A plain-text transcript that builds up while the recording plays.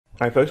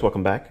All right, folks,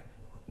 welcome back.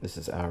 This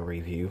is our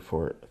review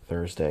for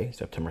Thursday,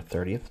 September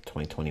 30th,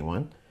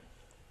 2021.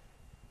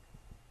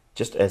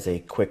 Just as a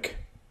quick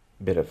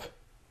bit of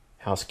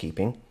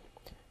housekeeping,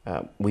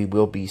 we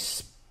will be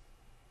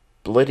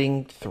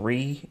splitting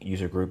 3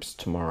 user groups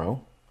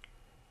tomorrow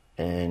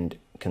and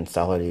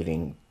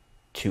consolidating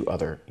 2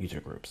 other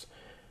user groups.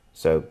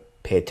 So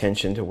pay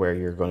attention to where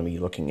you're going to be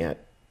looking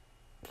at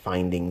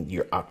finding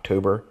your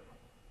October.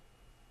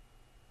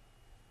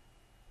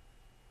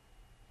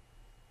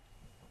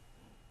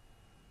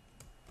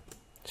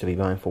 So be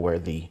mindful where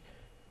the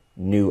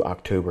new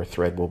October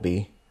thread will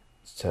be.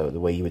 So the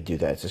way you would do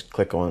that is just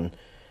click on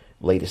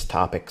latest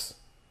topics.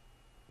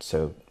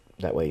 So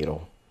that way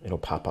it'll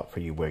pop up for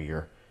you where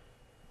your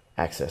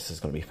access is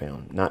going to be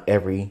found. Not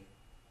every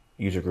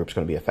user group is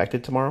going to be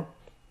affected tomorrow,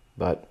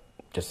 but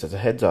just as a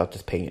heads up,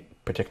 just pay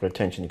particular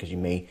attention because you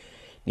may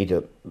need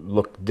to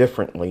look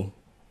differently,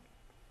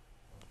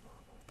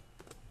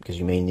 because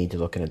you may need to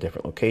look in a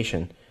different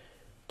location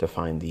to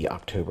find the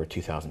October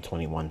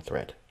 2021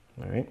 thread.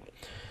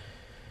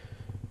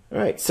 All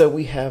right, so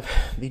we have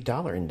the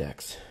dollar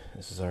index.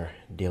 This is our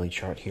daily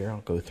chart here. I'll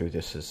go through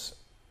this as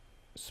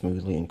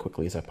smoothly and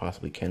quickly as I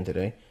possibly can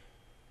today.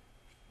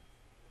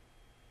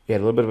 We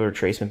had a little bit of a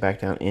retracement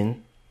back down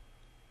in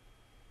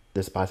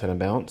this buy side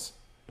imbalance,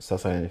 sell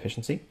side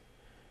inefficiency.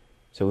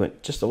 So we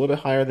went just a little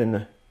bit higher than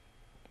the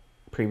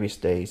previous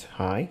day's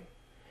high,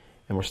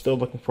 and we're still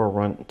looking for a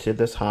run to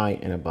this high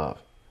and above.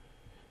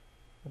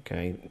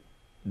 Okay,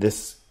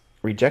 this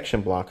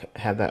rejection block,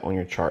 have that on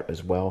your chart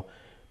as well,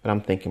 but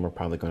I'm thinking we're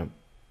probably going to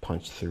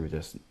punch through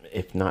this,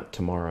 if not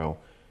tomorrow,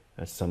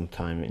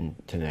 sometime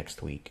into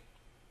next week.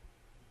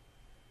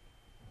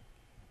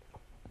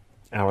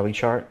 Hourly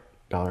chart,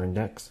 dollar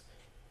index.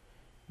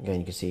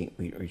 Again, you can see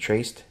we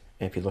retraced,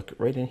 and if you look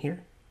right in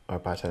here, our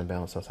buy side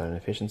imbalance, sell side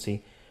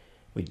inefficiency,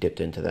 we dipped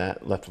into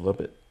that, left a little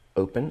bit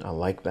open. I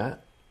like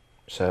that.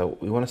 So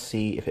we want to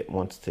see if it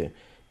wants to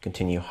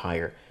continue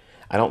higher.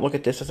 I don't look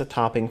at this as a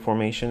topping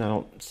formation. I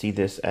don't see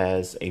this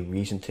as a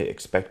reason to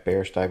expect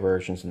bearish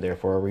diversions and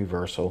therefore a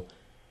reversal.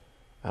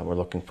 We're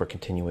looking for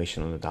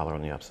continuation on the dollar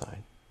on the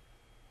upside.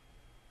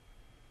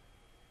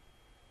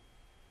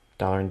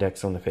 Dollar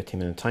index on the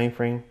 15-minute time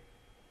frame.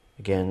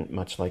 Again,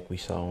 much like we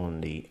saw on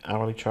the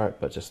hourly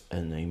chart, but just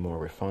in a more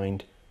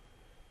refined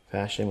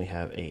fashion. We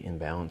have an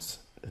imbalance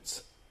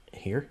that's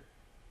here.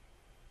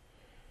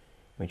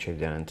 We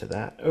trade down into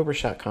that.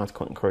 Overshot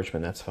consequent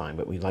encouragement, that's fine,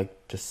 but we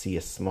like to see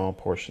a small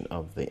portion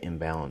of the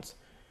imbalance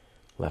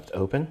left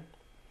open.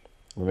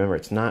 Remember,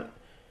 it's not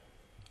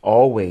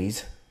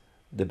always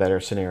the better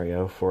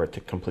scenario for it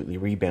to completely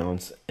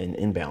rebalance an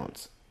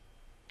imbalance.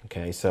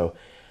 Okay, so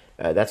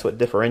that's what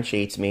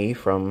differentiates me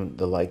from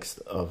the likes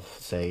of,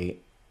 say,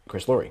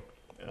 Chris Laurie.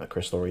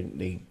 Chris Laurie,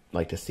 they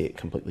like to see it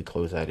completely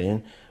close that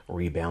in, or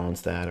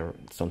rebalance that, or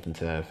something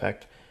to that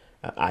effect.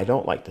 I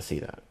don't like to see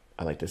that.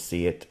 I like to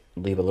see it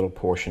leave a little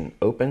portion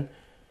open,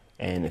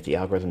 and if the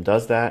algorithm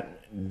does that,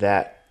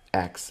 that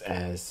acts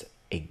as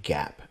a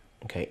gap,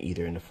 okay,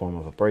 either in the form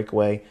of a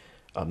breakaway,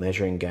 a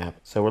measuring gap.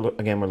 So we're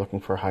looking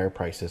for higher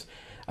prices.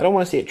 I don't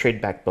want to see it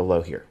trade back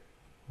below here,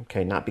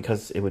 okay, not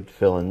because it would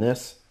fill in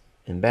this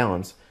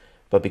imbalance,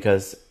 but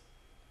because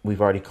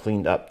we've already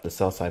cleaned up the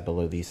sell side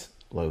below these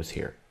lows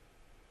here.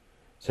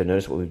 So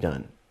notice what we've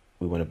done.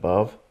 We went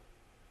above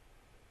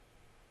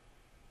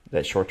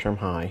that short-term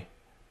high,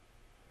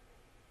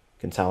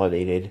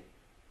 consolidated,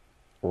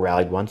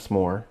 rallied once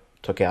more,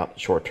 took out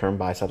short-term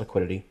buy-side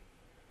liquidity,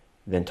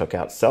 then took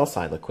out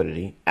sell-side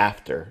liquidity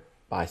after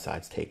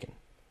buy-side's taken.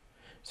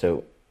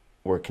 So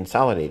we're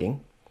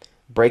consolidating.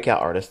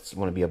 Breakout artists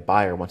want to be a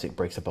buyer once it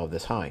breaks above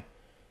this high.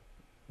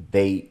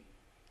 They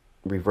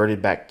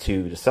reverted back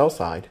to the sell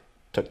side,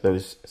 took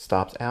those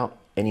stops out.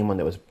 Anyone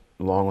that was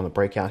long on the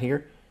breakout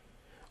here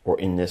or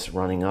in this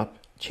running up,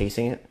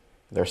 chasing it,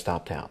 they're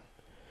stopped out.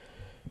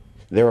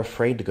 They're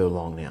afraid to go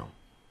long now.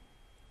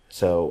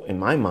 So in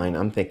my mind,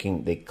 I'm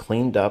thinking they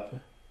cleaned up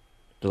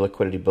the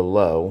liquidity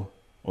below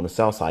on the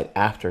sell side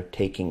after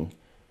taking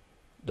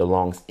the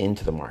longs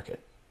into the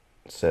market.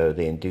 So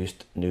they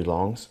induced new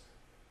longs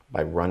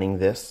by running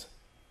this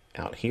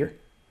out here,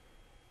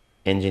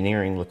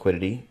 engineering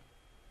liquidity,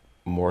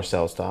 more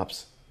sell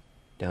stops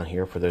down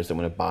here for those that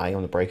want to buy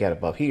on the breakout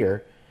above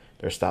here.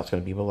 Their stop's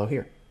going to be below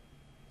here.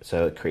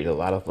 So it created a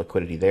lot of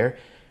liquidity there.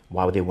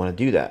 Why would they want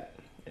to do that?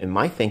 And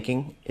my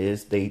thinking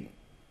is they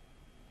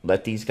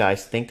let these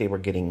guys think they were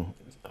getting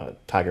a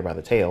tiger by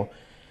the tail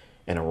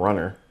and a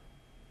runner,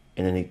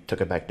 and then they took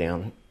it back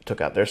down,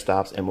 took out their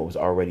stops and what was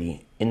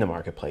already in the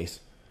marketplace.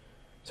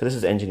 So this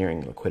is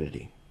engineering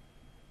liquidity.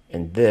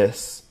 And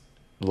this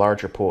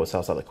larger pool of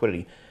sell-side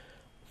liquidity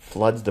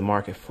floods the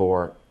market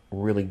for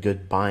really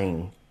good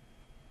buying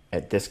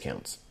at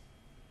discounts.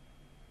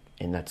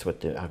 And that's what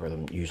the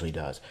algorithm usually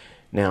does.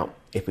 Now,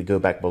 if we go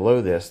back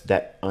below this,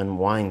 that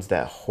unwinds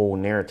that whole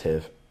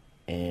narrative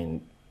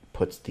and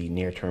puts the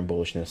near-term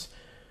bullishness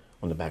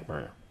on the back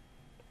burner.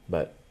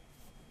 But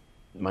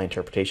my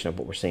interpretation of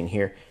what we're seeing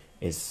here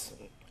is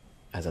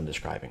as I'm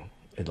describing.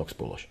 It looks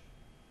bullish.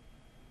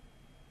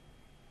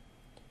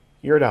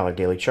 Eurodollar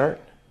daily chart.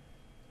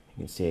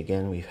 You can see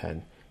again we've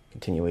had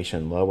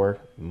continuation lower,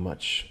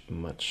 much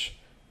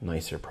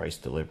nicer price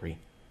delivery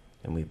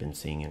than we've been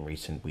seeing in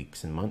recent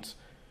weeks and months.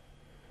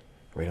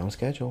 Right on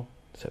schedule.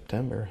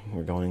 September,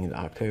 we're going into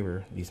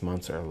October. These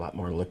months are a lot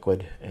more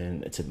liquid,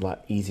 and it's a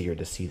lot easier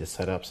to see the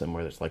setups and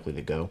where it's likely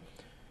to go.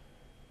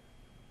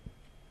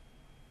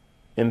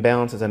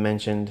 Imbalance, as I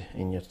mentioned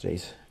in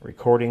yesterday's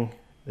recording,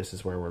 this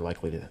is where we're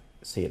likely to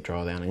see it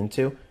draw down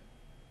into.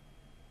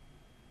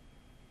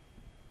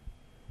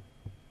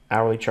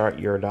 Hourly chart,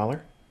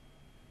 Eurodollar.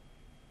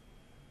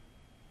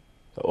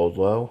 The old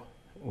low,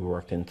 we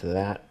worked into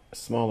that. A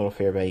small little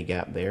fair value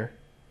gap there.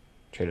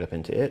 Traded up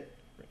into it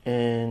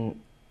and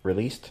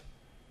released.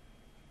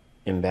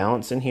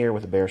 Imbalance in here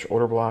with a bearish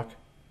order block.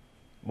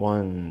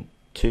 1,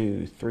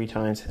 2, 3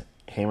 times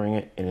hammering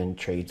it, and then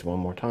trades one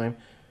more time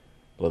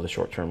below the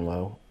short-term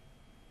low.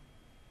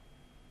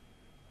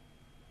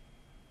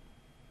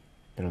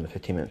 And on the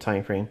 15-minute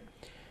time frame,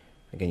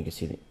 again, you can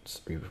see that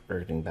it's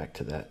reverting back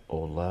to that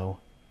old low,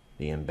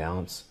 the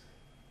imbalance,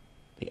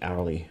 the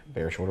hourly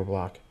bearish order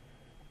block,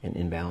 and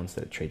imbalance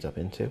that it trades up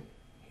into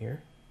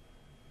here,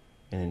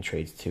 and then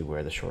trades to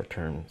where the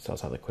short-term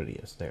sell-side liquidity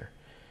is there.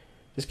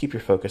 Just keep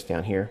your focus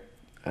down here.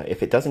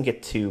 If it doesn't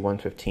get to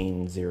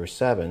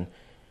 115.07,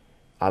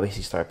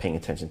 obviously start paying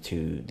attention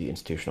to the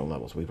institutional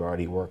levels. We've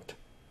already worked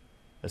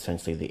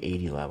essentially the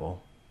 80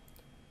 level.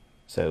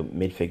 So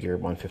mid-figure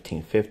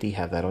 115.50,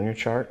 have that on your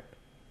chart,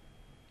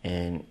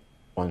 and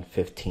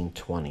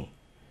 115.20.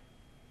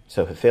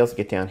 So if it fails to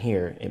get down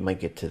here, it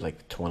might get to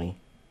like 20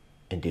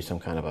 and do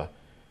some kind of a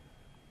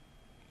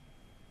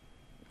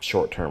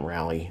short-term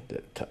rally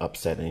to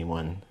upset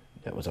anyone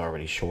that was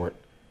already short,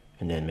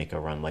 and then make a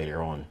run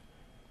later on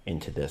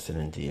into this and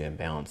into the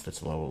imbalance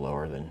that's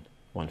lower than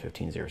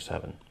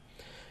 115.07.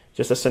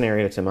 Just a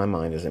scenario that's in my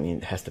mind is, I mean,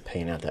 it has to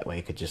pan out that way.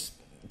 It could just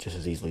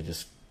as easily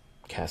just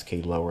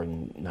cascade lower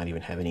and not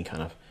even have any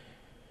kind of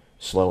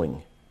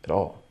slowing at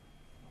all.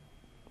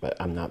 But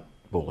I'm not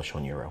bullish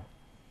on euro.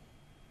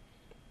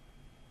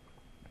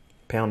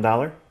 Pound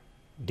dollar,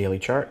 daily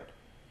chart.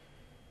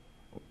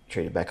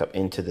 Traded back up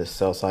into this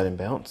sell side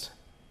imbalance.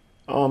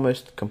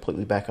 Almost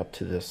completely back up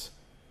to this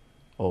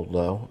old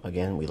low.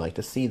 Again, we like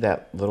to see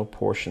that little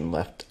portion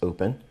left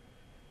open.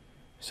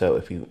 So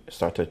if you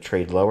start to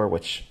trade lower,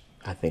 which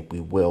I think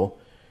we will,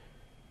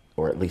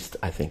 or at least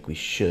I think we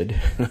should,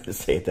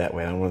 say it that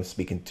way. I don't want to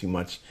speak in too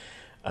much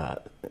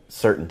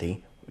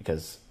certainty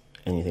because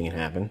anything can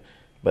happen.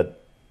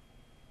 But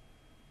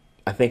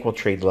I think we'll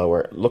trade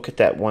lower. Look at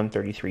that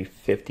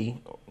 133.50,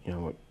 you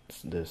know,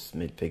 this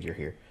mid figure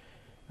here.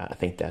 I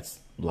think that's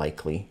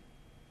likely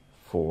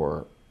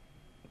for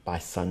by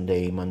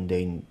Sunday,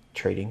 Monday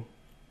trading.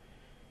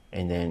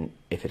 And then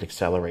if it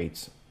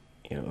accelerates,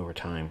 you know, over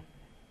time,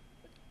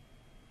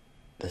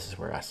 this is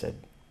where I said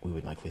we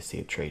would likely see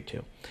it trade to.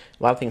 A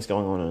lot of things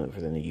going on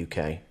over in the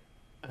UK.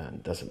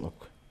 Doesn't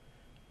look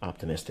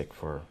optimistic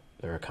for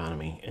their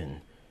economy,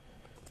 and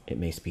it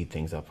may speed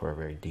things up for a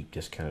very deep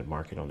discounted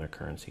market on their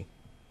currency.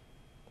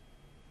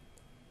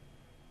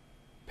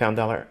 Pound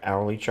dollar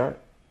hourly chart.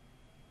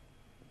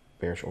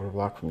 Bearish order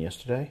block from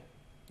yesterday.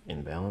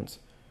 Imbalance.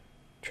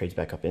 Trades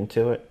back up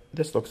into it.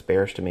 This looks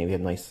bearish to me. We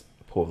have a nice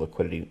pool of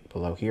liquidity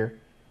below here,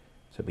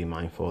 so be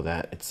mindful of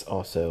that. It's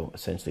also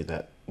essentially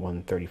that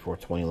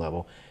 134.20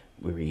 level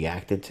we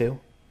reacted to,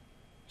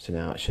 so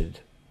now it should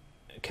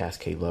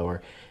cascade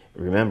lower.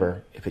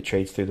 Remember, if it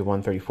trades through the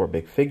 134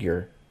 big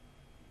figure,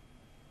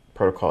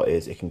 protocol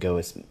is it can go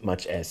as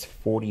much as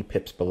 40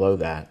 pips below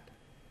that,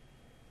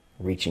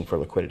 reaching for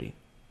liquidity.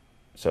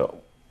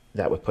 So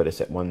that would put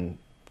us at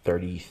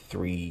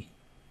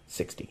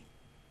 133.60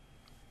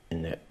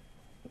 in that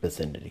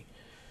vicinity.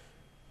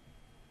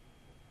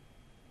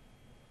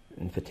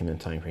 In 15-minute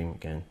time frame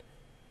again.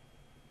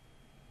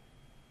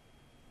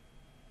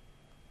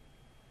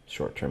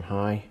 Short-term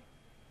high,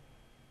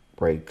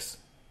 breaks,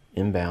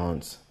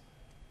 imbalance,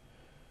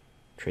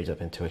 trades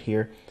up into it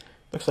here.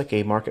 Looks like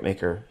a market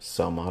maker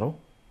sell model.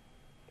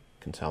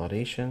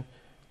 Consolidation,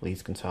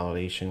 leads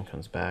consolidation,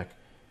 comes back,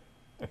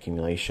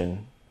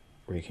 accumulation,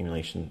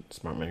 reaccumulation,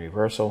 smart money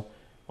reversal.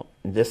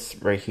 This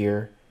right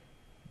here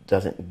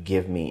doesn't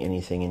give me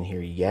anything in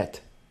here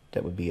yet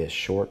that would be a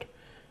short.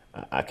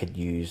 I could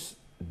use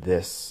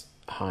this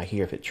high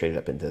here. If it traded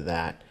up into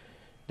that,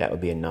 that would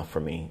be enough for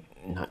me,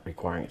 not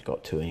requiring it to go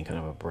up to any kind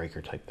of a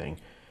breaker type thing.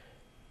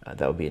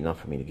 That would be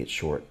enough for me to get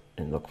short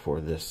and look for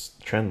this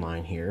trend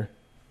line here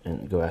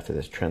and go after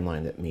this trend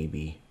line that may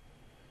be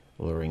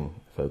luring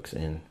folks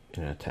in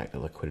and attack the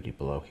liquidity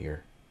below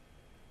here.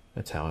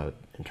 That's how I would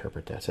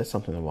interpret that. So that's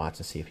something to watch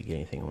and see if you get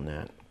anything on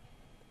that.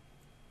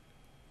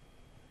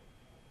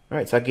 All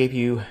right, so I gave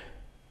you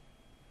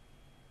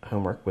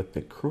homework with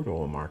the crude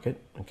oil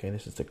market. Okay,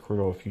 this is the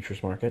crude oil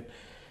futures market.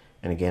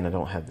 And again, I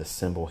don't have the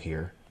symbol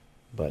here,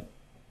 but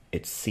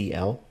it's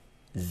CL,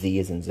 Z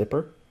is in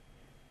zipper,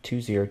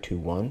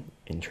 2021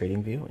 in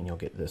TradingView, and you'll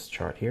get this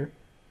chart here.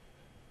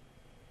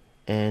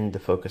 And the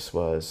focus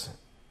was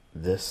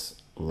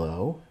this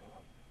low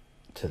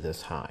to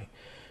this high.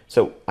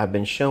 So I've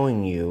been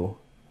showing you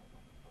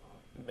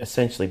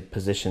essentially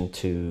positioned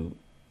to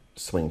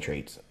swing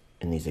trades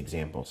in these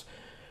examples.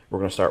 We're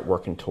going to start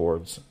working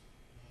towards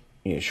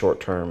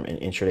short-term and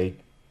intraday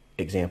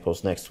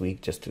examples next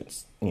week, just to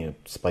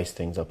spice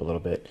things up a little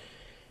bit.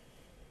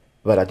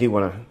 But I do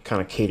want to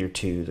kind of cater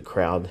to the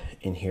crowd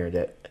in here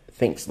that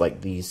thinks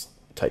like these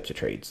types of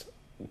trades,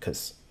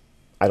 because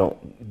I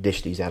don't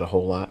dish these out a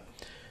whole lot,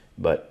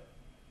 but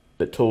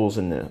the tools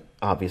and the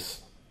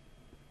obvious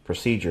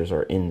procedures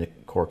are in the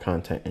core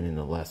content and in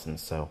the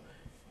lessons. So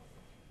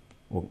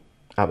we'll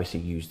obviously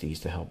use these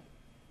to help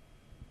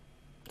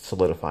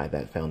solidify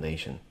that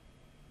foundation.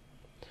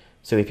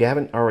 So if you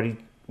haven't already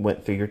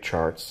went through your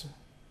charts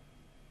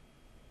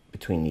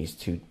between these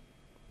two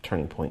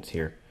turning points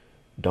here,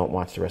 don't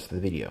watch the rest of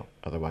the video.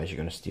 Otherwise, you're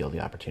going to steal the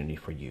opportunity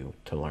for you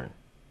to learn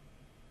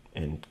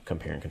and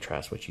compare and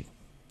contrast what you've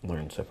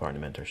learned so far in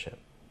the mentorship.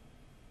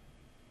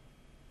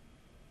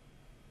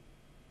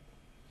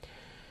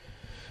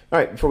 All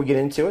right, before we get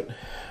into it,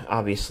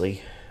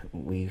 obviously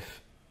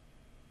we've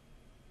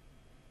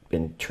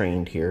been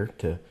trained here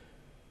to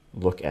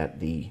look at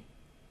the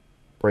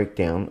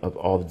breakdown of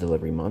all the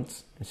delivery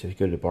months. And so if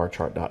you go to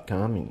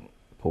barchart.com and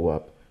pull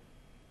up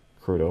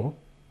crude oil,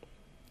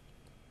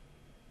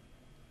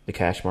 the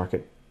cash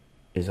market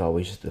is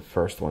always the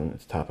first one at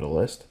the top of the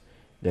list.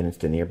 Then it's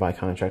the nearby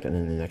contract, and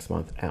then the next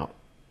month out.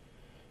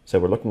 So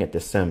we're looking at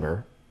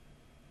December,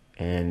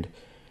 and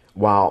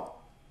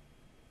while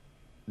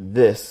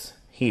this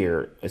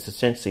here is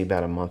essentially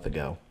about a month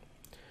ago,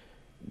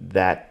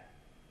 that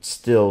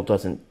still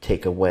doesn't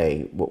take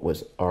away what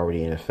was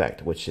already in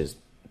effect, which is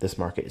this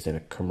market is in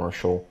a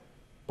commercial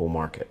bull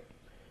market.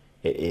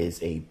 It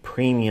is a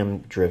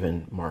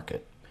premium-driven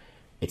market.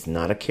 It's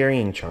not a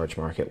carrying charge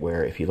market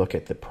where if you look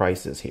at the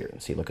prices here,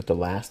 and see, look at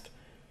the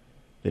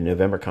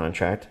November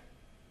contract,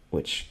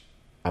 which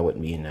I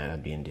wouldn't be in that,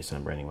 I'd be in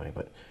December anyway,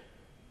 but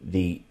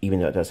even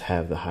though it does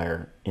have the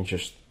higher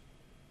interest,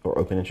 or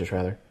open interest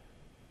rather,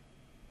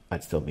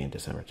 I'd still be in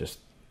December just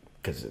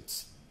because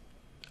it's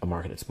a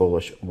market that's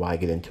bullish. Why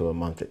get into a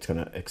month that's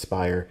going to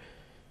expire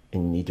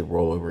and you need to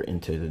roll over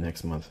into the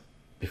next month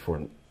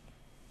before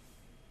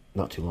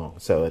not too long?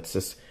 So it's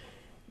just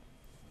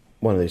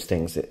one of those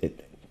things that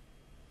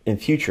in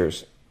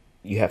futures,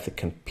 you have to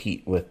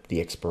compete with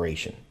the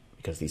expiration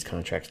because these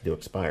contracts do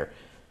expire.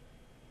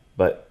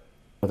 But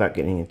without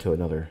getting into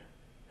another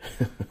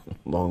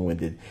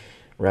long-winded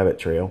rabbit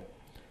trail,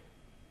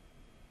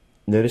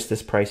 notice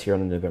this price here on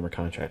the November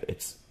contract.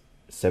 It's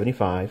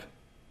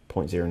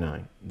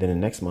 75.09. Then the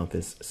next month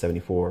is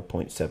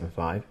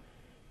 74.75.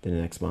 Then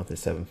the next month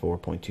is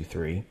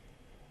 74.23.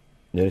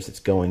 Notice it's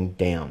going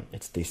down.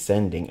 It's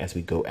descending as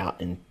we go out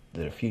into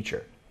the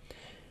future.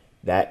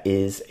 That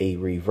is a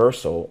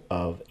reversal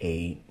of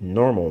a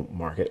normal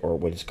market, or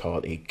what is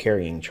called a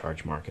carrying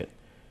charge market,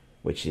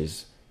 which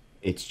is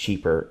it's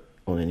cheaper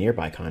on a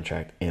nearby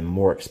contract and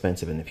more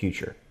expensive in the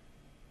future.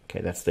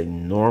 Okay, that's the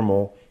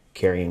normal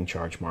carrying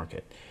charge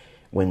market.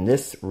 When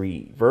this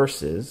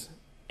reverses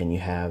and you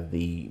have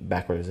the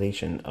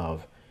backwardization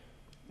of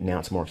now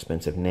it's more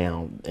expensive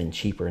now and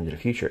cheaper into the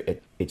future,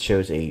 it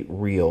shows a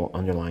real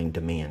underlying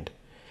demand.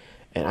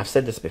 And I've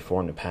said this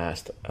before in the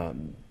past,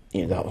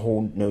 the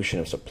whole notion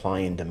of supply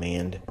and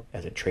demand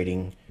as a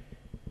trading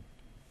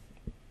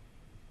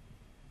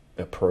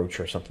approach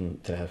or something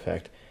to that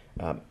effect,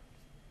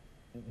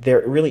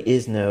 there really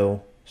is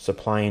no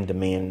supply and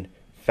demand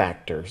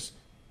factors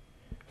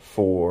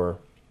for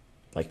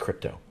like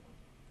crypto.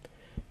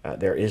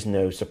 There is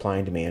no supply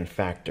and demand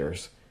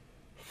factors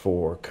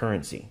for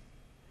currency.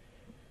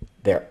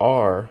 There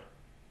are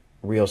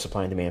real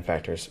supply and demand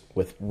factors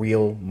with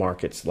real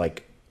markets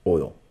like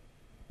oil,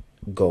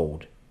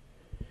 gold,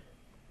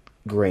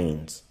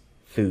 grains,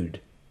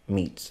 food,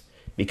 meats,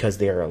 because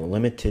they are a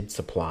limited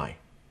supply.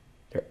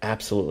 They're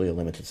absolutely a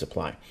limited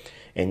supply.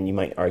 And you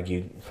might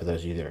argue, for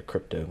those of you that are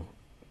crypto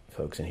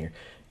folks in here,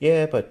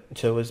 yeah, but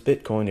so is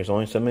Bitcoin. There's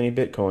only so many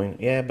Bitcoin.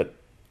 Yeah, but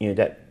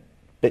that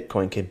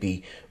Bitcoin could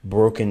be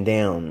broken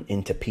down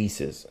into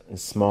pieces, and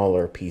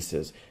smaller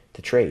pieces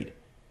to trade.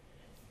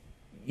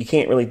 You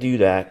can't really do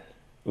that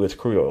with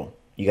crude oil.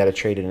 You got to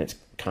trade it in its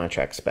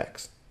contract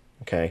specs,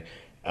 okay?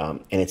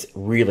 And it's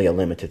really a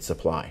limited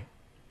supply.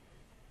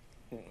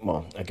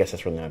 Well, I guess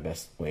that's really not the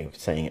best way of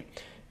saying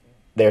it.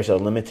 There's a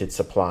limited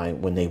supply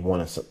when they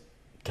want us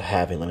to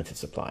have a limited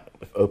supply.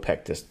 If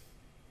OPEC just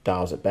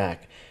dials it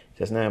back,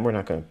 says, nah, we're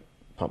not going to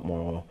pump more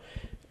oil,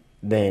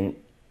 then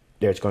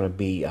there's going to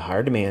be a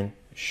higher demand,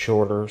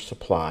 shorter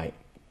supply,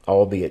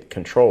 albeit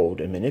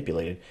controlled and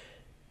manipulated,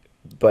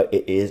 but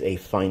it is a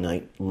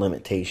finite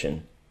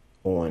limitation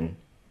on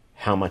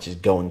how much is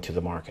going to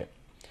the market.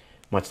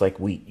 Much like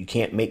wheat. You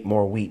can't make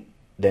more wheat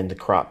than the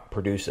crop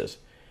produces.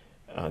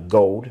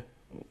 Gold,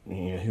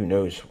 who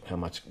knows how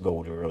much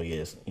gold really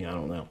is? I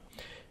don't know.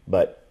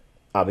 But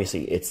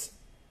obviously it's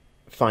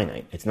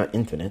finite. It's not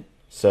infinite.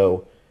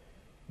 So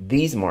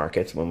these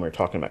markets, when we're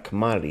talking about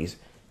commodities,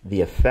 the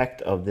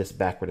effect of this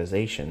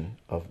backwardization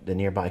of the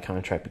nearby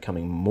contract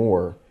becoming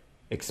more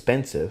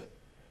expensive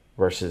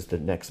versus the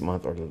next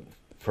month or the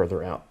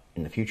further out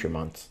in the future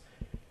months,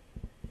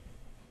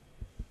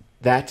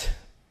 that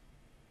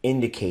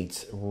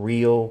indicates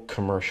real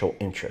commercial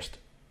interest.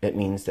 It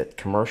means that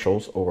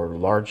commercials or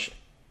large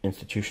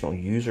institutional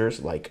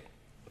users, like,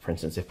 for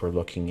instance, if we're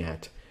looking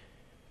at,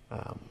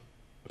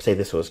 say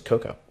this was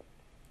cocoa,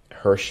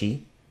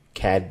 Hershey,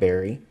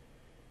 Cadbury,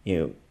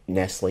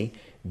 Nestle,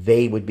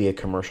 they would be a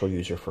commercial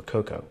user for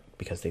cocoa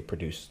because they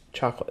produce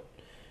chocolate.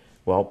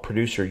 Well,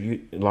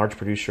 large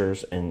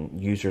producers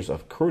and users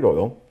of crude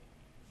oil,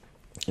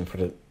 and for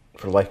the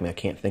life of me, I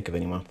can't think of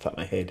anyone off the top of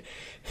my head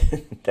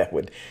that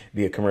would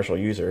be a commercial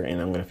user,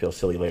 and I'm going to feel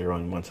silly later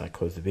on once I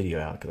close the video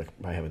out because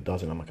I have a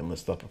dozen I'm not going to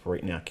list up, but for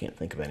right now I can't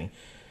think of any.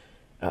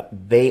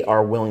 They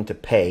are willing to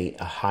pay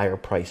a higher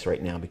price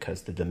right now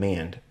because the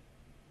demand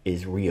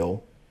is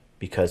real,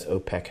 because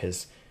OPEC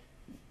has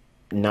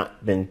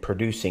not been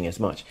producing as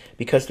much,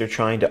 because they're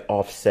trying to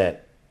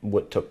offset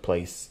what took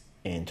place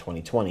in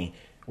 2020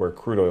 where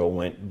crude oil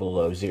went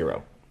below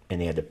zero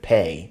and they had to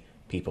pay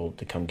people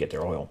to come get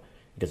their oil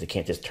because they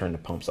can't just turn the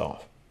pumps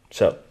off.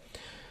 So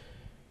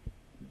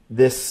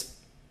this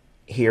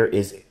here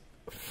is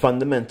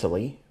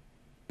fundamentally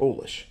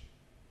bullish.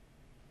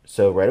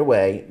 So right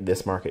away,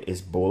 this market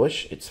is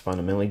bullish. It's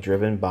fundamentally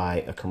driven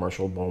by a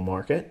commercial bull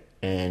market.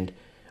 And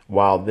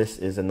while this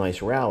is a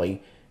nice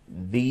rally,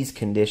 these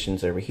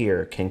conditions over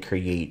here can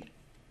create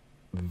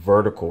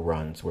vertical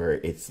runs where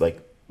it's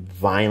like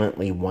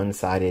violently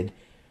one-sided,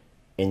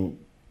 and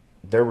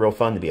they're real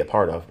fun to be a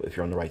part of if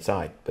you're on the right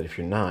side. But if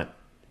you're not,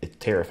 it's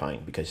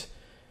terrifying because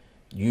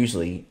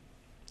usually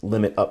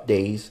limit up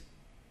days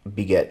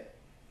beget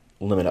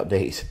limit up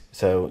days.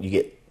 So you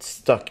get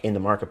stuck in the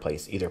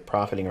marketplace, either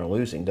profiting or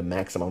losing the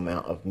maximum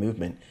amount of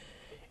movement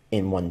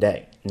in one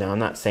day. Now, I'm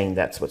not saying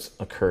that's what's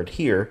occurred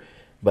here,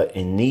 but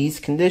in these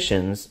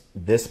conditions,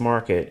 this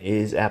market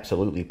is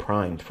absolutely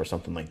primed for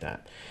something like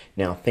that.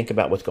 Now, think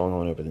about what's going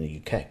on over in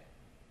the UK.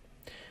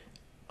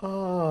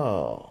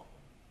 Oh,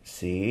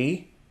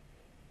 see?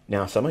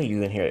 Now, some of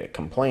you in here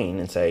complain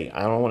and say,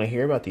 I don't want to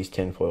hear about these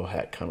tinfoil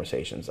hat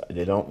conversations.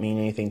 They don't mean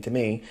anything to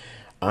me.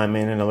 I'm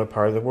in another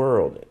part of the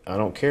world. I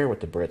don't care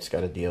what the Brits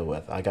got to deal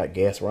with. I got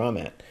gas where I'm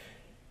at.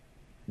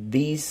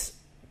 These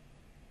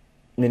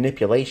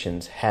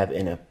manipulations have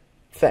an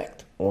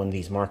effect on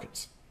these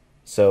markets.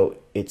 So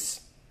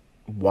it's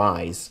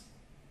wise,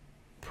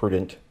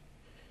 prudent,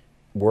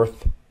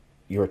 worth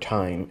your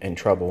time and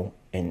trouble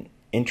and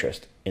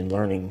interest in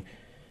learning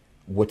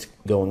what's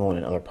going on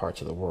in other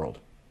parts of the world.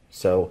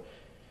 So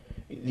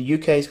the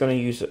UK is going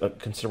to use a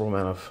considerable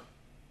amount of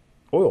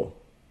oil.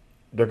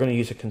 They're going to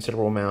use a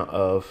considerable amount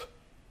of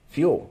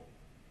fuel.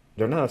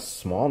 They're not a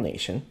small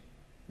nation.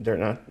 They're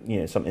not,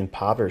 some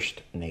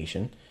impoverished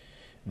nation.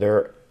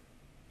 They're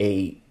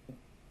a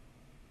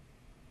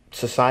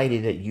society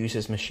that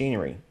uses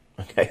machinery.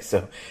 Okay,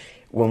 so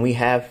when we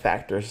have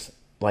factors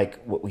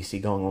like what we see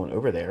going on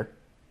over there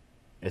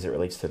as it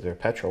relates to their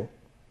petrol,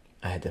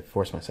 I had to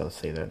force myself to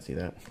say that. See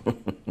that?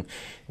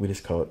 We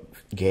just call it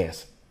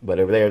gas. But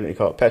over there, they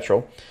call it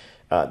petrol.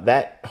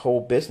 That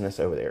whole business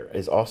over there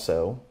is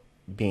also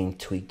being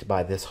tweaked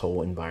by this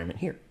whole environment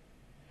here.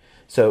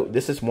 So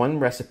this is one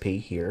recipe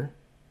here,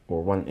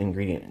 or one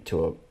ingredient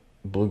to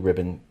a blue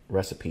ribbon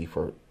recipe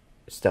for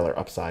stellar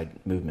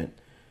upside movement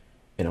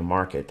in a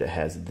market that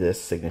has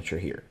this signature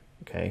here.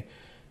 Okay,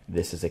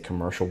 this is a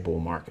commercial bull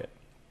market.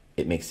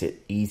 It makes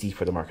it easy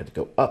for the market to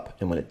go up,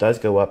 and when it does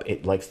go up,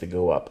 it likes to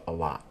go up a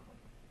lot.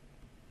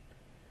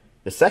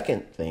 The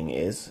second thing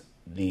is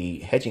the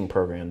hedging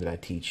program that I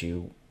teach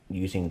you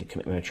using the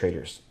commitment of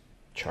traders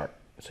chart.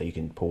 So you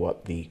can pull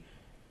up the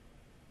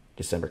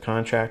December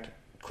contract,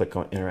 click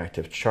on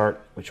interactive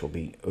chart, which will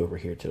be over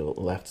here to the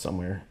left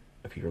somewhere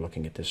if you're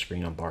looking at this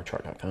screen on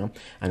barchart.com.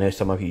 I know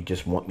some of you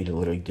just want me to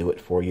literally do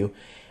it for you.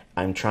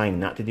 I'm trying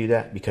not to do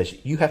that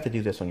because you have to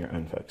do this on your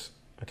own, folks.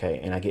 Okay,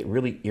 and I get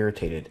really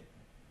irritated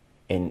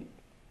and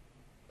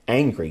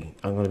angry,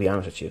 I'm going to be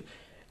honest with you,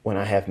 when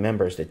I have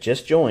members that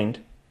just joined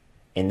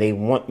and they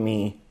want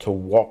me to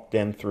walk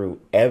them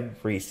through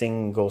every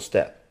single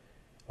step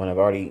when I've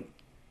already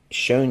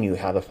shown you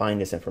how to find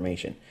this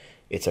information.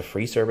 It's a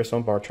free service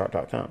on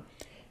barchart.com.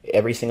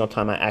 Every single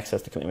time I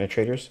access the commitment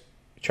traders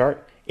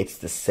chart, it's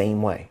the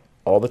same way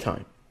all the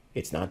time.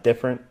 It's not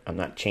different. I'm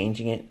not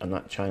changing it. I'm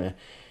not trying to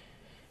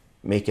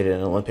make it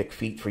an Olympic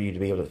feat for you to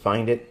be able to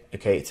find it.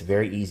 Okay, it's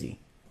very easy.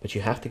 But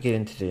you have to get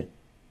into the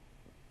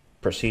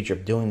procedure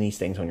of doing these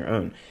things on your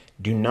own.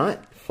 Do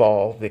not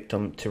fall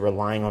victim to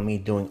relying on me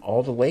doing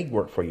all the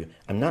legwork for you.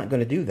 I'm not going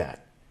to do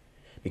that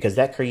because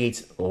that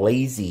creates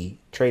lazy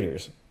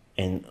traders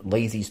and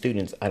lazy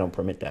students. I don't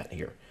permit that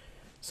here.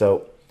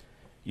 So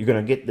you're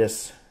going to get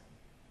this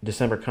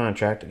December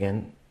contract.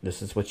 Again,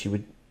 this is what you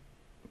would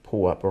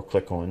pull up or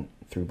click on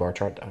through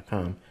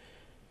barchart.com.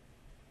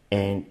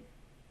 And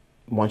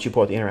once you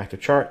pull out the interactive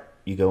chart,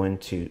 you go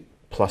into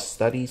plus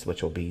studies,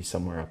 which will be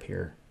somewhere up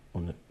here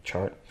on the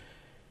chart.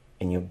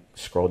 And you'll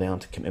scroll down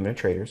to commitment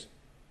traders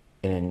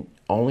and then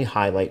only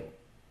highlight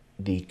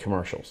the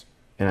commercials.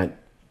 And I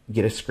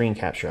get a screen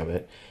capture of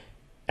it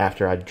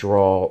after I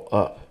draw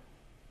up,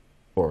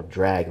 or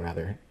drag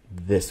rather,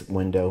 this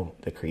window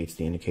that creates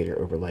the indicator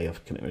overlay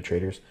of commitment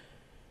traders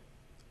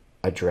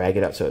I drag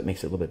it up so it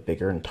makes it a little bit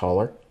bigger and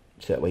taller,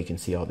 so that way you can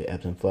see all the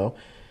ebbs and flow.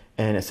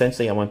 And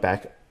essentially I went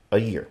back a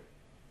year.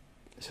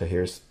 So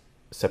here's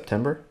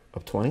September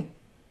of 20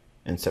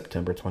 and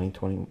September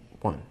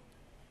 2021.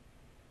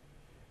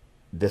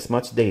 This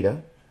much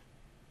data.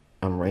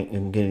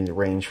 I'm getting the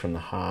range from the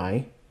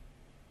high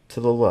to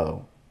the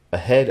low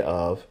ahead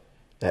of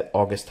that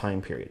August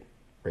time period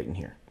right in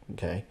here.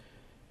 Okay.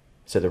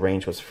 So the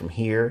range was from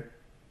here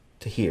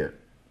to here.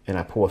 And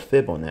I pull a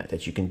fib on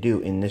that you can do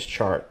in this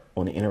chart,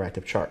 on the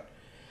interactive chart,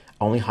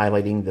 only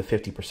highlighting the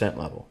 50%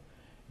 level.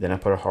 Then I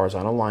put a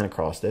horizontal line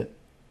across it,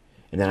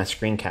 and then I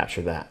screen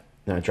capture that.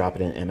 Then I drop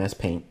it in MS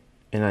Paint,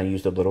 and I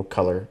use the little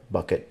color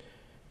bucket,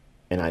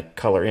 and I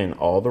color in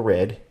all the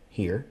red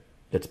here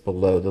that's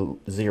below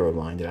the zero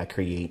line that I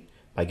create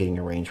by getting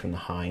a range from the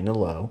high and the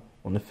low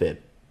on the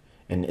fib.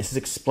 And this is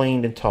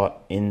explained and taught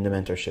in the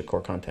mentorship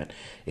core content.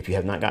 If you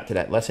have not got to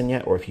that lesson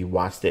yet, or if you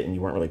watched it and you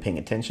weren't really paying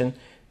attention,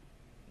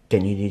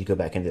 then you need to go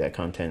back into that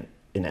content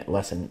in that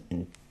lesson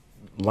and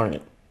learn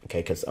it, okay?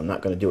 Because I'm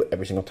not going to do it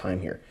every single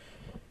time here.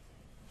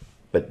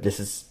 But this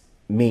is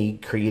me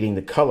creating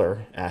the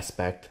color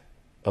aspect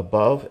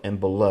above and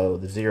below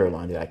the zero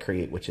line that I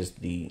create, which is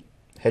the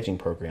hedging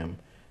program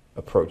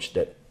approach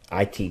that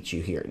I teach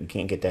you here. You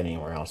can't get that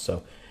anywhere else.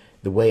 So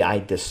the way I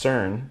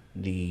discern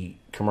the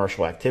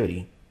commercial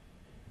activity,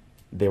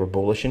 they were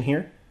bullish in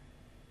here.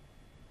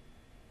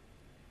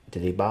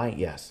 Did they buy?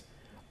 Yes.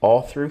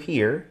 All through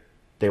here,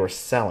 they were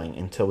selling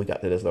until we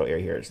got to this little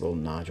area here, this little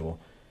nodule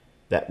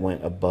that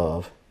went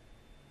above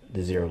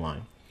the zero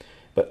line.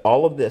 But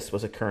all of this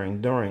was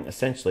occurring during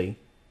essentially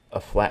a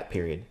flat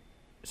period.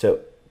 So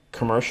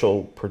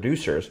commercial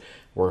producers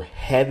were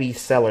heavy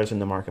sellers in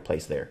the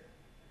marketplace there.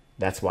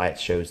 That's why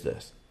it shows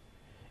this.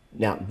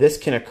 Now, this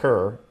can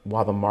occur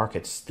while the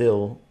market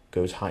still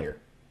goes higher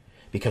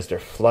because they're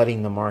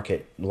flooding the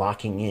market,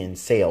 locking in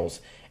sales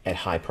at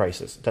high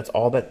prices. That's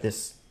all that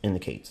this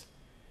indicates.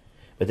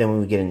 But then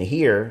when we get into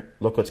here,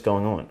 look what's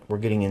going on. We're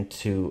getting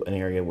into an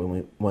area when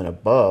we went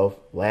above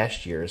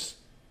last year's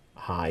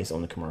highs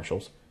on the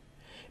commercials.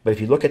 But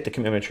if you look at the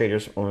commitment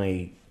traders on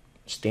a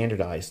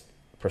standardized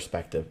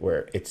perspective,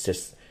 where it's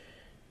just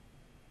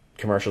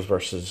commercials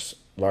versus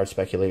large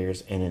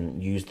speculators, and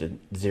then use the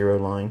zero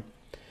line,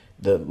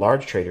 the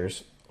large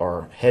traders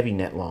are heavy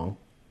net long,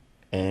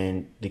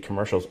 and the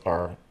commercials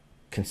are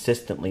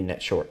consistently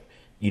net short.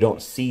 You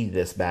don't see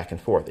this back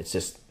and forth. It's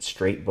just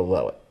straight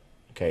below it.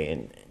 Okay,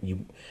 and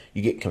you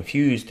get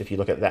confused if you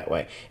look at it that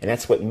way. And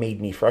that's what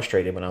made me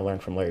frustrated when I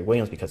learned from Larry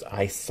Williams, because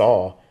I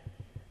saw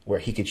where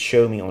he could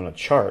show me on a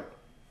chart,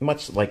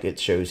 much like it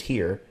shows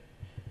here.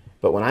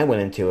 But when I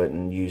went into it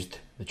and used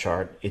the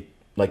chart, it,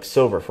 like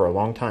silver for a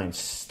long time,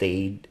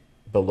 stayed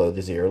below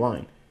the zero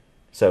line.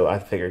 So I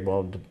figured,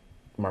 well, the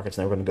market's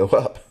never going to go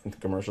up. The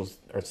commercials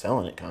are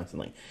selling it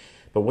constantly.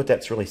 But what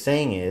that's really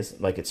saying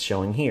is, like it's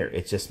showing here,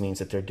 it just means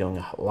that they're doing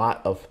a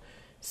lot of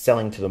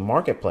selling to the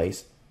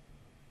marketplace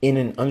in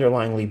an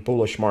underlyingly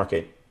bullish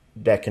market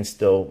that can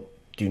still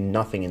do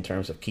nothing in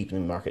terms of keeping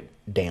the market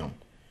down.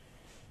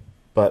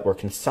 But we're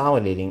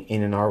consolidating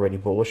in an already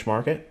bullish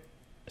market.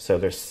 So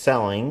they're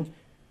selling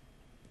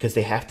because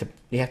they have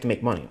to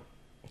make money.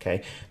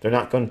 Okay, they're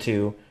not going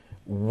to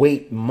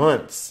wait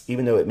months,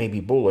 even though it may be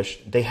bullish.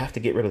 They have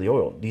to get rid of the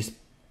oil. These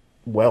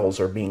wells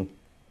are being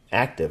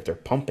active, they're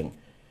pumping.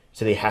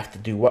 So they have to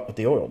do what with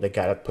the oil? They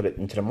got to put it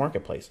into the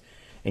marketplace.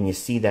 And you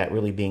see that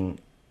really being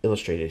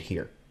illustrated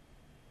here.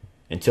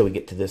 Until we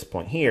get to this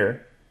point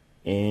here,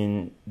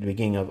 in the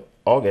beginning of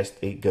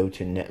August, they go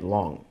to net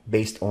long,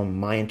 based on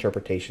my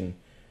interpretation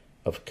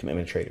of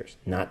commitment traders.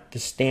 Not the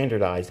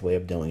standardized way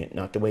of doing it,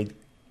 not the way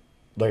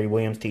Larry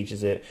Williams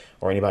teaches it,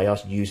 or anybody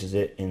else uses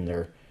it in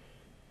their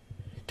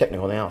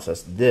technical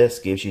analysis. This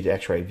gives you the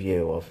x-ray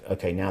view of,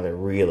 okay, now they're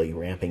really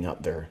ramping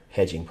up their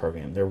hedging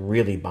program. They're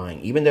really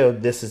buying, even though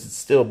this is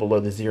still below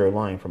the zero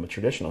line from a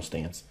traditional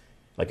stance.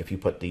 Like if you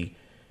put the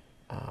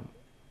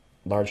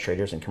large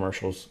traders and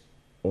commercials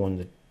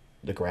on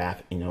the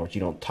graph, you know, you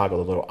don't toggle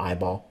the little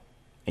eyeball,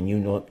 and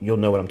you'll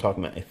know what I'm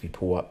talking about if you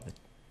pull up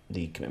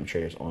the commitment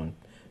traders on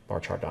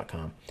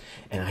barchart.com.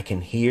 And I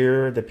can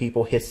hear the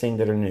people hissing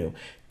that are new.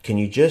 Can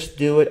you just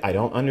do it? I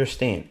don't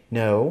understand.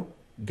 No,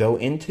 go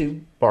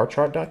into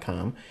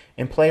barchart.com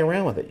and play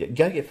around with it. You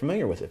got to get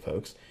familiar with it,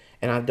 folks.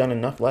 And I've done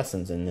enough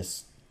lessons in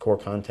this core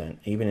content,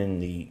 even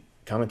in the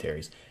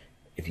commentaries.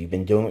 If you've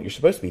been doing what you're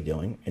supposed to be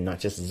doing and not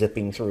just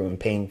zipping through and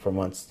paying for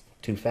months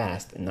too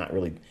fast and not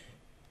really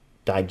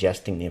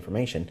digesting the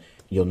information,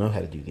 you'll know how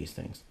to do these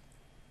things.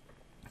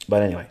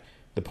 But anyway,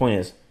 the point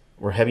is,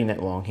 we're heavy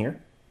net long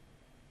here,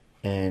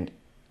 and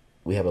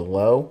we have a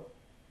low,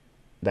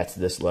 that's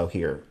this low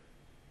here,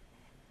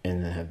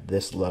 and then have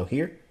this low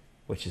here,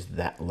 which is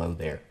that low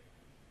there.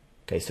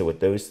 Okay, so with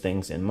those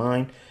things in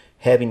mind,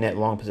 heavy net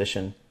long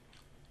position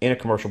in a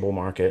commercial bull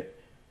market,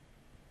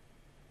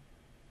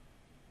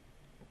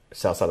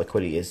 sell side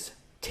liquidity is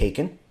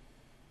taken.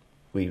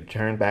 We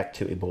return back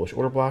to a bullish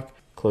order block,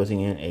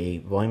 closing in a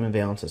volume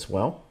imbalance as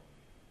well.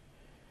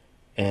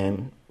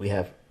 And we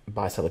have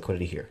buy side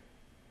liquidity here.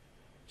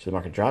 So the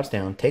market drops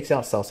down, takes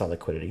out sell side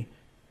liquidity,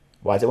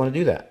 Why does it want to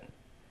do that?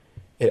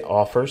 It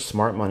offers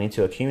smart money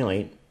to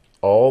accumulate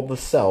all the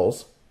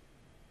sells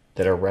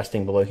that are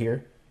resting below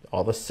here,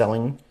 all the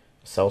selling,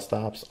 sell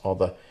stops, all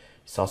the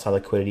sell side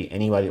liquidity,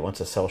 anybody that wants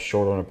to sell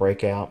short on a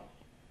breakout,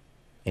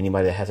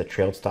 anybody that has a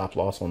trailed stop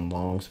loss on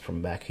longs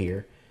from back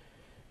here,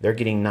 they're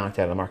getting knocked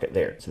out of the market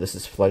there. So this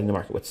is flooding the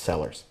market with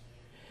sellers.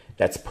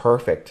 That's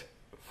perfect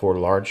for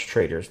large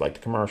traders like the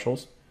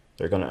commercials.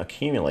 They're going to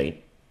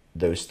accumulate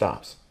those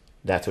stops.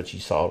 That's what you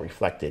saw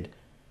reflected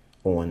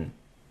on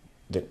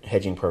the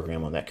hedging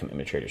program on that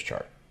commitment traders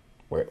chart,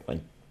 where it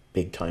went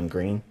big time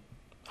green,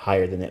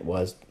 higher than it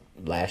was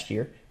last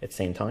year at the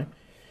same time.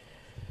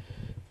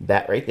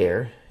 That right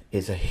there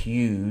is a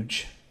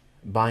huge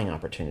buying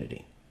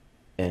opportunity.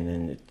 And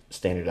then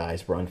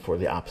standardized run for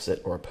the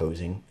opposite or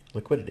opposing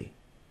liquidity,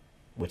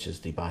 which is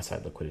the buy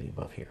side liquidity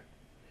above here.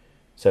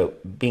 So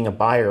being a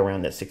buyer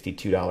around that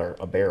 $62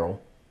 a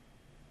barrel,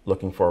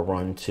 looking for a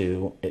run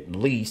to at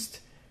least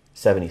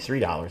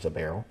 $73 a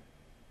barrel,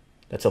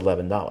 that's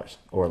 $11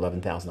 or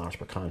 $11,000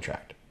 per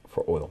contract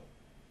for oil.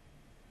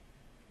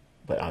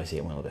 But obviously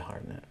it went a little bit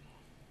higher than that.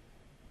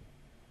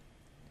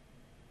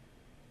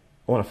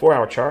 On a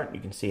 4-hour chart,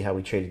 you can see how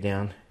we traded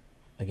down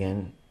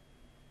again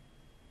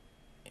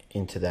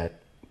into that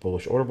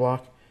bullish order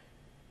block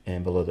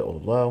and below the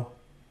old low.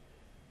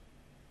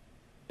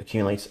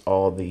 Accumulates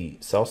all the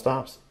sell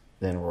stops,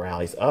 then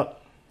rallies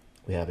up.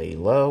 We have a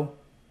low,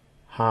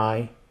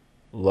 high,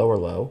 lower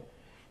low.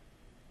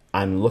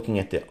 I'm looking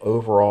at the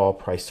overall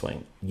price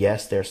swing.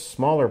 Yes, there's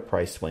smaller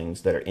price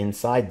swings that are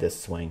inside this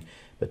swing,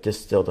 but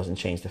this still doesn't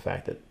change the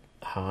fact that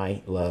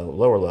high, low,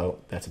 lower low,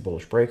 that's a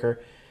bullish breaker.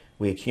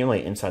 We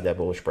accumulate inside that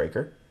bullish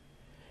breaker.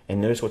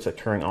 And notice what's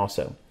occurring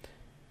also.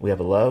 We have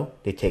a low,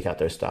 they take out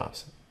those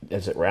stops.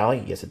 Does it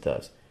rally? Yes, it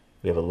does.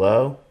 We have a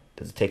low,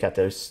 does it take out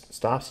those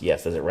stops?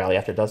 Yes. Does it rally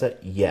after it does it?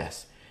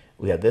 Yes.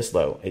 We have this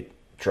low, it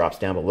drops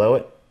down below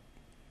it.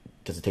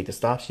 Does it take the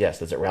stops? Yes.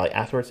 Does it rally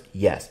afterwards?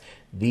 Yes.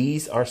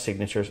 These are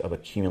signatures of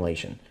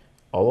accumulation.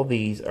 All of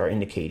these are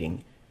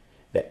indicating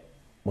that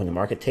when the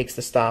market takes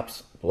the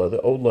stops below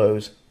the old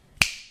lows,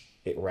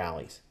 it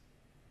rallies.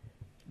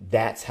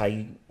 That's how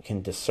you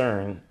can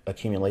discern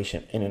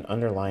accumulation in an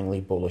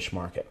underlyingly bullish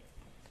market.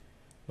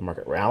 The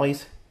market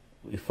rallies.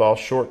 We fall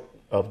short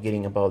of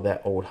getting above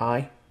that old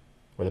high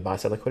where the buy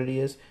side liquidity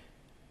is.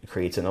 It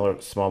creates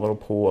another small little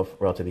pool of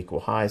relative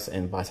equal highs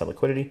and buy side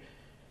liquidity.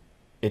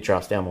 It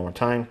drops down one more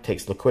time,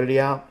 takes liquidity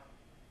out.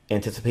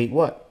 Anticipate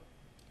what?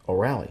 A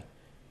rally.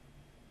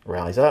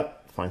 Rallies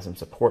up, finds some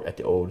support at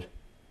the old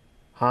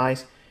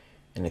highs,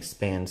 and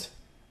expands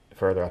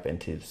further up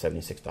into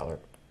 $76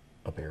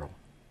 a barrel.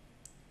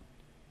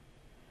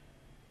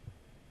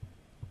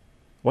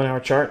 1 hour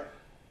chart.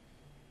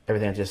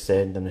 Everything I just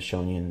said, I'm just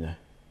showing you in the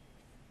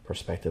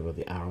perspective of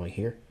the hourly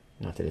here.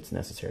 Not that it's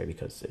necessary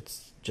because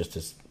it's just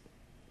as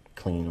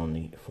clean on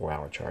the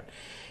 4-hour chart.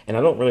 And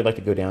I don't really like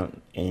to go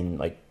down in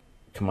like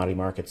commodity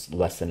markets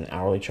less than an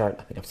hourly chart.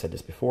 I think I've said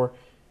this before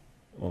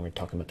when we're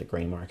talking about the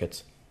grain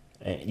markets.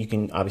 And you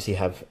can obviously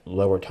have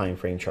lower time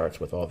frame charts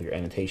with all of your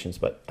annotations,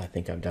 but I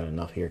think I've done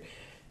enough here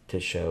to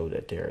show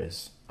that there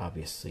is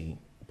obviously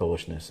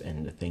bullishness,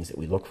 and the things that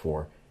we look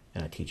for,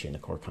 and I teach you in the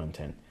core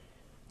content,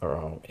 are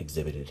all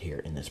exhibited here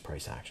in this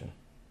price action.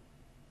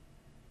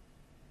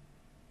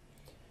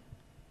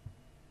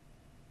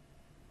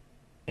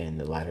 And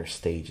the latter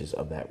stages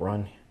of that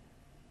run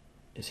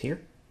is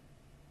here.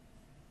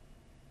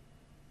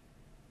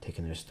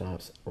 Taking their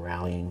stops,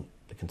 rallying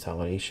the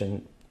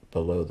consolidation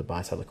below the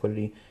buy side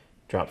liquidity,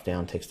 drops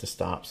down, takes the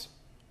stops,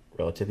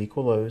 relative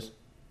equal lows,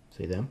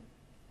 see them?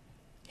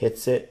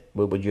 Hits it,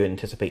 what would you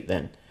anticipate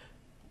then?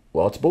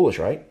 Well, it's bullish,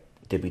 right?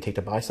 Did we take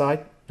the buy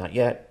side? Not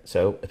yet.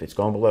 So if it's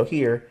going below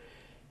here,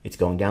 it's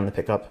going down to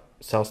pick up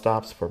sell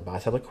stops for buy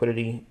side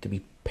liquidity to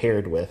be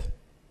paired with.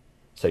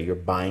 So you're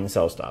buying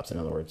sell stops, in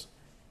other words,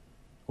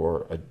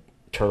 or a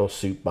turtle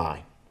soup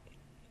buy.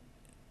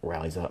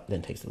 Rallies up,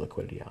 then takes the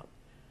liquidity out.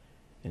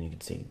 And you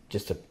can see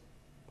just a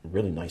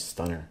really nice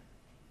stunner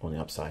on the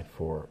upside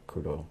for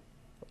crude oil.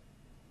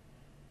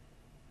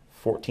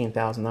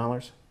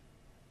 $14,000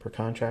 per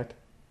contract.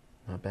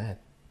 Not bad.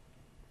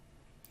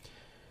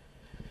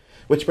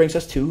 Which brings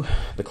us to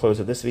the close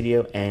of this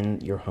video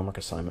and your homework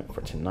assignment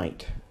for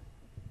tonight.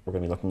 We're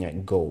going to be looking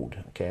at gold.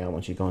 Okay, I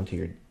want you to go into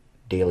your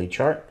daily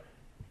chart.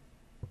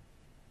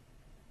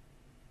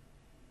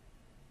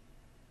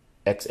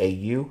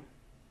 XAU,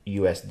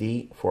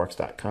 USD,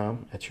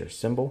 Forex.com. That's your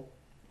symbol.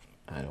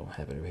 I don't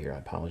have it over here. I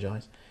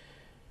apologize.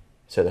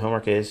 So the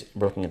homework is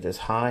we're looking at this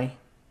high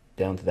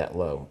down to that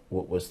low.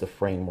 What was the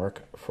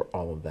framework for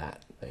all of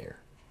that there?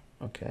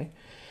 Okay.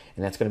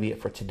 And that's going to be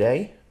it for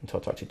today. Until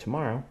I talk to you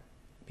tomorrow,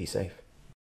 be safe.